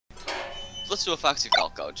let's do a Foxy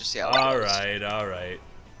Falco. Just see how it All goes. right, all right.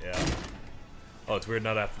 Yeah. Oh, it's weird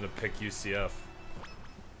not having to pick UCF.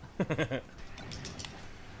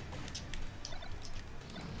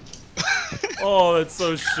 Oh, that's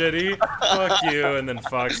so shitty. Fuck you. And then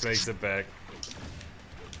Fox makes it back.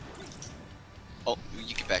 Oh,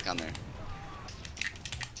 you get back on there.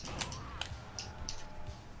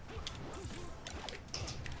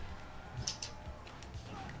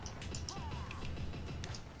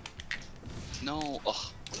 No.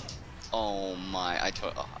 Oh. Oh my.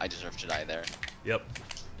 I deserve to die there. Yep.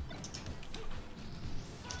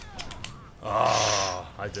 Oh,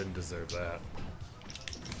 I didn't deserve that.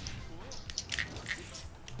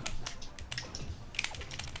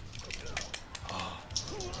 Oh.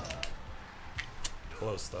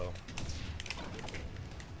 Close though.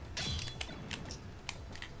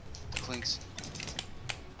 Clinks.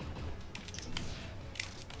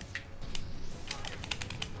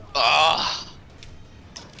 Ah.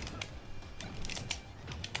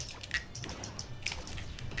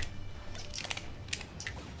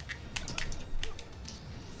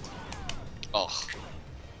 Oh.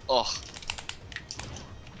 Oh.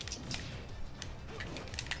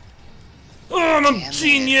 Oh, I'm a Damn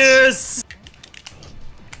genius!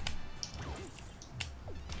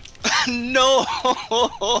 No!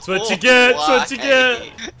 That's what you get, that's what you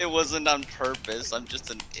get! It wasn't on purpose, I'm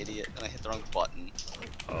just an idiot and I hit the wrong button.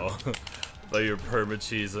 Oh, thought you were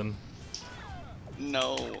perma-cheesing.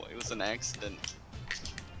 No, it was an accident.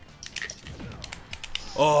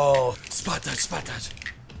 Oh, spot dodge, spot dodge.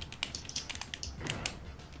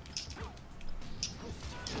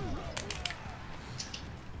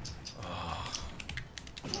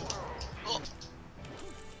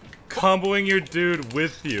 Comboing your dude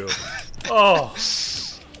with you. Oh.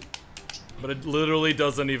 But it literally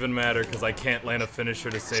doesn't even matter because I can't land a finisher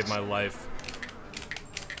to save my life.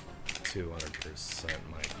 200%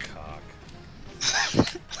 my cock.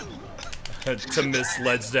 To miss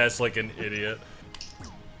ledge dash like an idiot.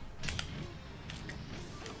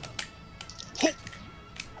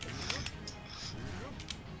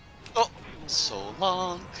 Oh, so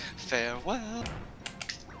long, farewell.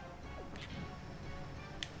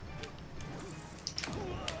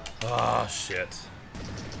 Ah, shit.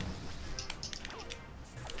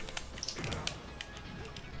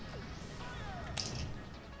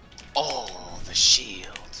 Oh, the shield.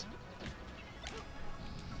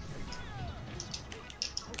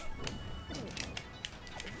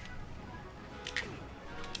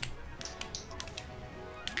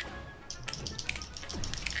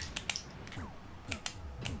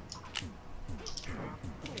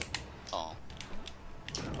 Oh.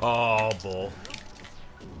 Oh, bull.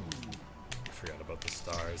 Forgot about the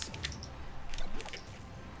stars.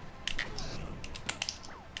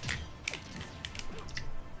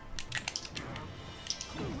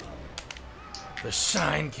 The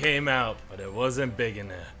shine came out, but it wasn't big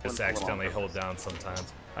enough. Just accidentally hold down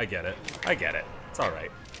sometimes. I get it. I get it. It's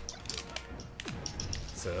alright.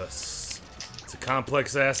 It's a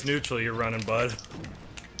complex ass neutral you're running, bud.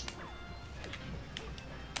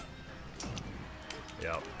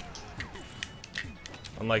 Yep.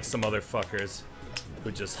 Unlike some other fuckers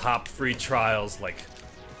who just hop free trials like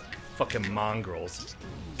fucking mongrels.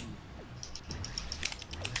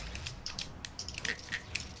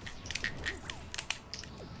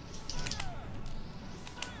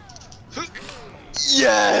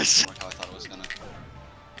 Yes! How I thought it was gonna.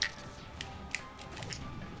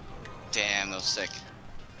 Damn, that was sick.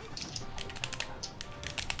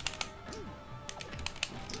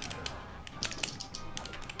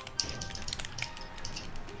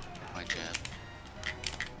 My jab.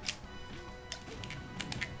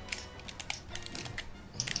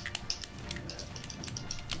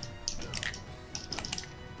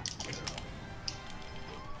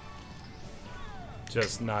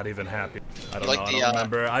 Just not even happy. I don't Like know, I the, don't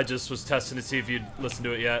remember. I just was testing to see if you'd listened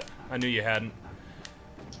to it yet. I knew you hadn't.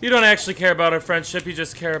 You don't actually care about our friendship, you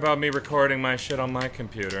just care about me recording my shit on my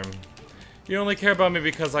computer. You only care about me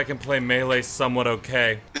because I can play Melee somewhat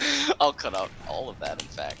okay. I'll cut out all of that, in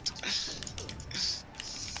fact.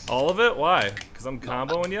 All of it? Why? Because I'm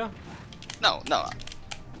comboing you? No, no.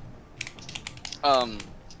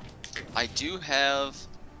 I do have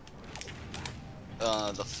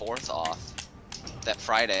the 4th off. That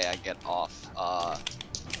Friday I get off. I'm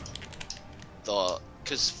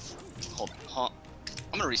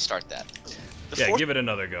gonna restart that. Yeah, give it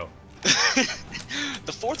another go.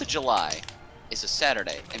 The 4th of July is a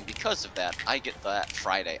Saturday, and because of that, I get that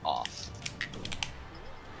Friday off.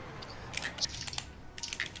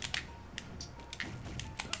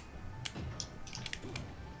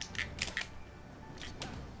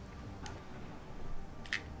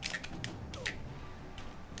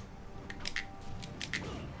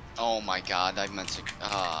 Oh my god, I meant to.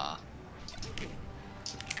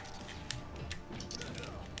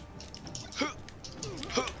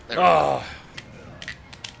 There we go. Oh.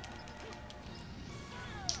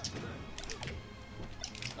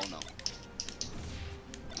 Oh no.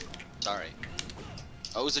 Sorry.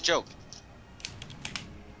 Oh, it was a joke.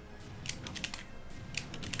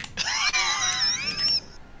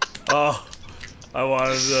 Oh, I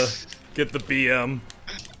wanted to get the BM.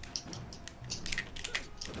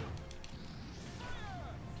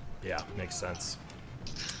 Yeah, makes sense.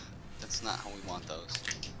 That's not how we want those.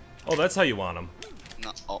 Oh, that's how you want them.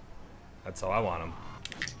 No. Oh. That's how I want them.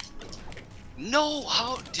 No!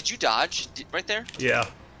 How? Did you dodge? Right there? Yeah.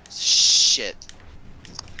 Shit.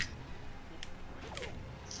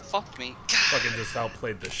 Fuck me. God. Fucking just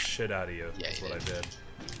outplayed the shit out of you. Yeah, That's you what did.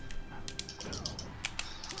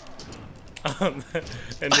 I did.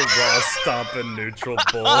 And the raw stomping neutral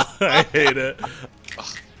bull. I hate it.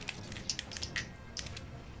 Ugh.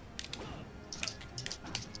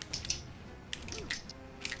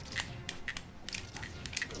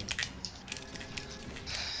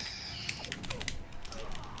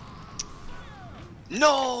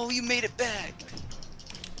 No, you made it back.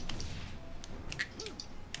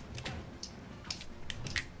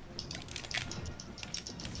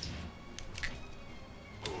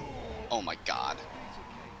 Oh my god.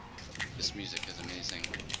 This music is amazing.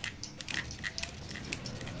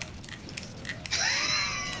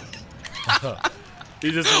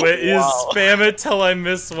 You just wait, you just spam it till I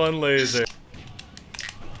miss one laser.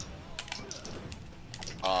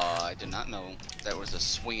 I did not know that was a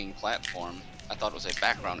swinging platform. I thought it was a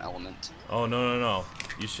background element. Oh, no.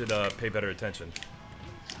 You should pay better attention.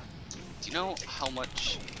 Do you know how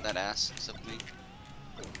much that asks of me?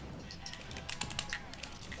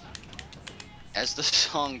 As the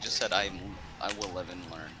song just said, I will live and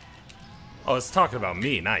learn. Oh, it's talking about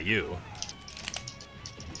me, not you.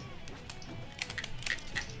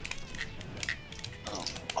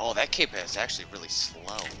 Oh, that cape is actually really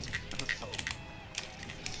slow.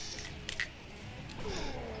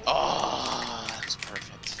 Oh, that was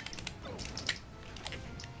perfect.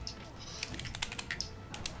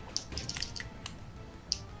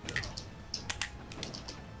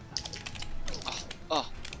 Oh.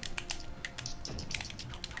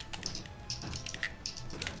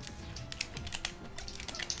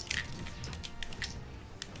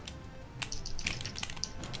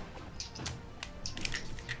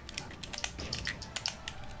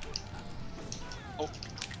 Oh.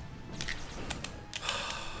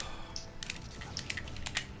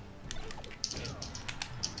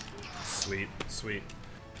 Sweet.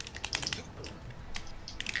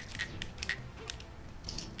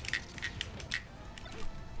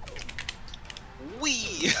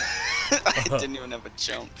 Wee! I didn't even have a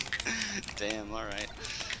jump. Damn, alright.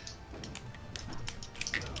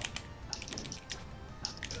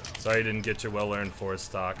 Sorry you didn't get your well-earned 4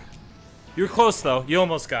 stock. You were close though. You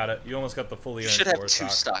almost got it. You almost got the fully You earned should 4 have 2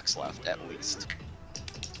 stock. stocks left, at least.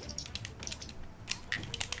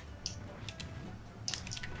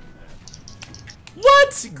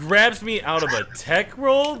 What? Grabs me out of a tech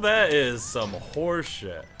roll? That is some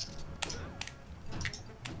horseshit.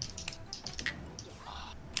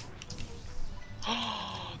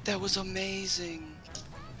 That was amazing.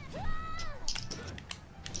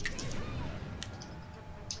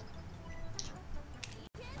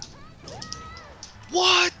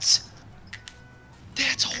 What?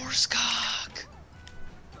 That's horsecock.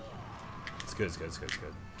 It's good.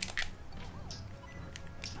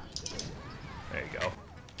 There you go.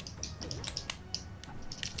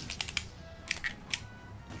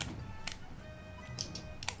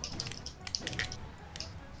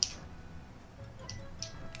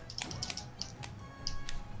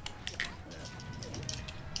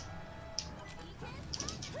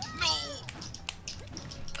 No.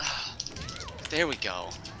 There we go.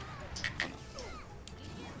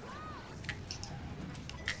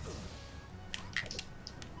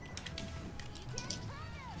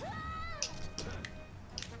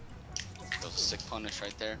 That was a sick punish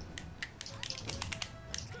right there.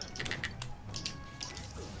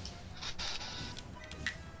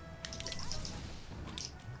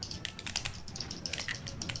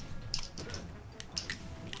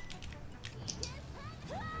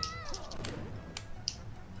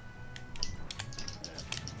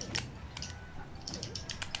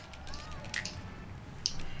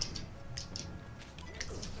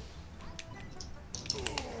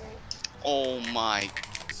 Oh my.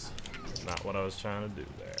 Not what I was trying to do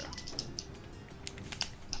there.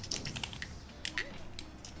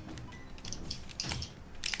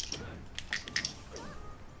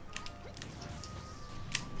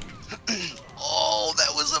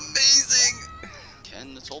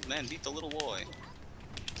 man, beat the little boy.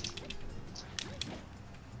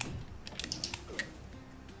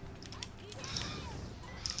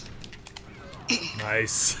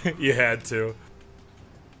 Nice. You had to.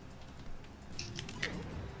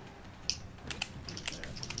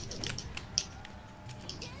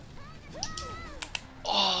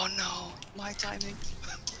 Oh no, my timing.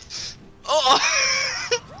 Oh!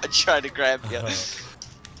 I tried to grab you.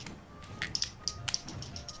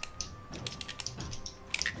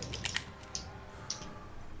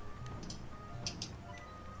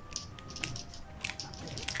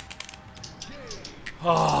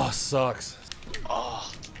 Oh, sucks.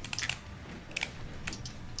 Oh.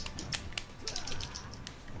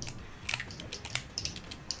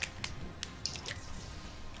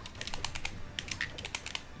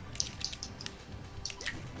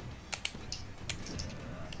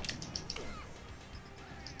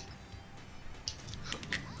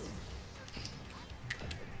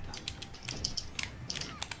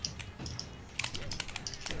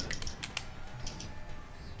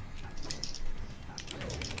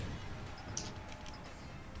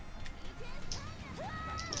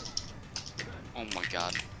 Oh my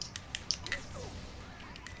god.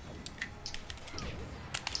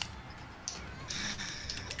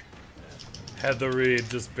 Had the read,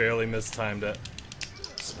 just barely mistimed it.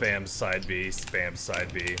 Spam side B, spam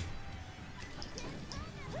side B.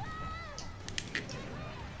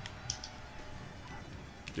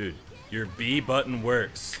 Dude, your B button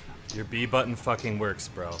works. Your B button fucking works,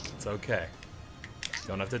 bro. It's okay.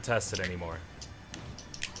 Don't have to test it anymore.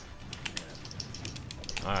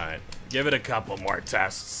 Alright, give it a couple more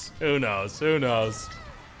tests. Who knows? Who knows?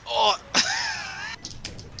 Oh!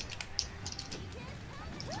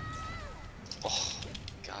 Oh,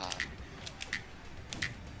 God.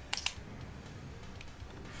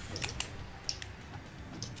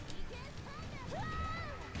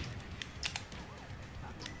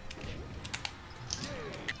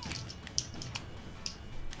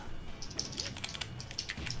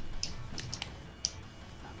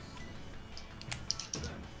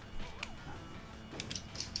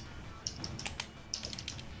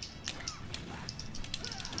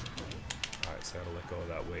 I gotta let go of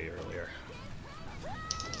that way earlier.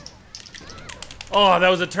 Oh, that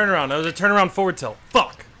was a turnaround. That was a turnaround forward tilt.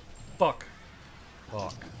 Fuck. Fuck.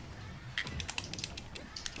 Fuck.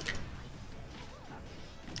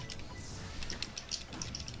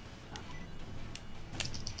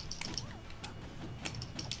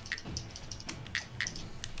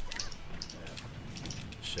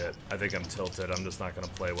 Shit. I think I'm tilted. I'm just not gonna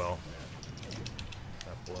play well.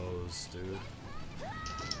 That blows, dude.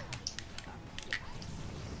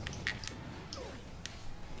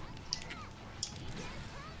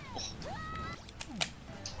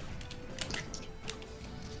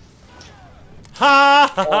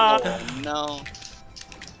 Ha ha ha! Oh, no.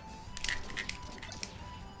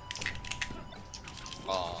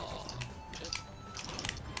 Oh.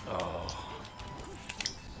 Oh.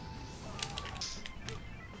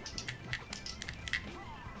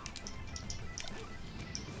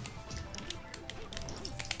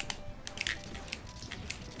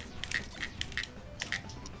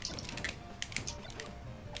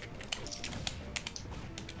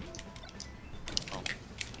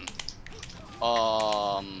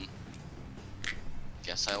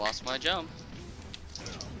 Guess I lost my jump.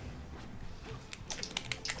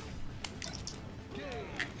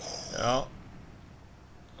 Yeah.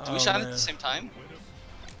 Do we shine at the same time?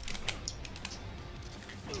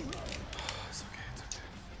 It's okay, it's okay.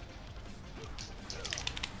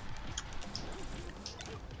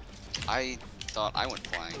 I thought I went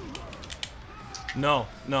flying. No,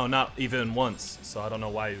 no, not even once. So I don't know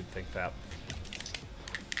why you'd think that.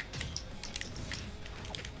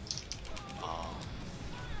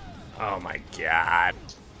 Oh my god.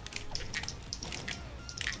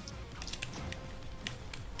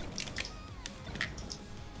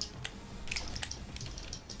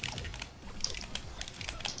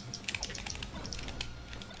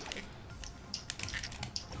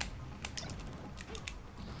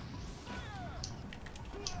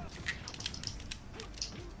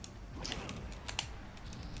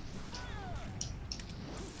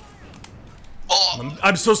 Oh!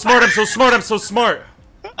 I'm so smart, I'm so smart, I'm so smart!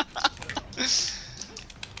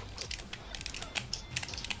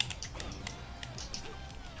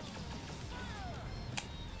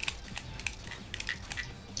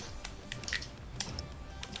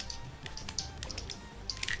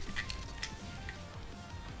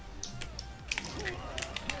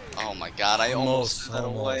 Oh my god, I almost threw that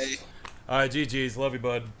away. Alright, GG's. Love you,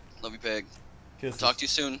 bud. Love you, pig. Kisses. Talk to you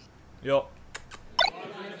soon. Yup.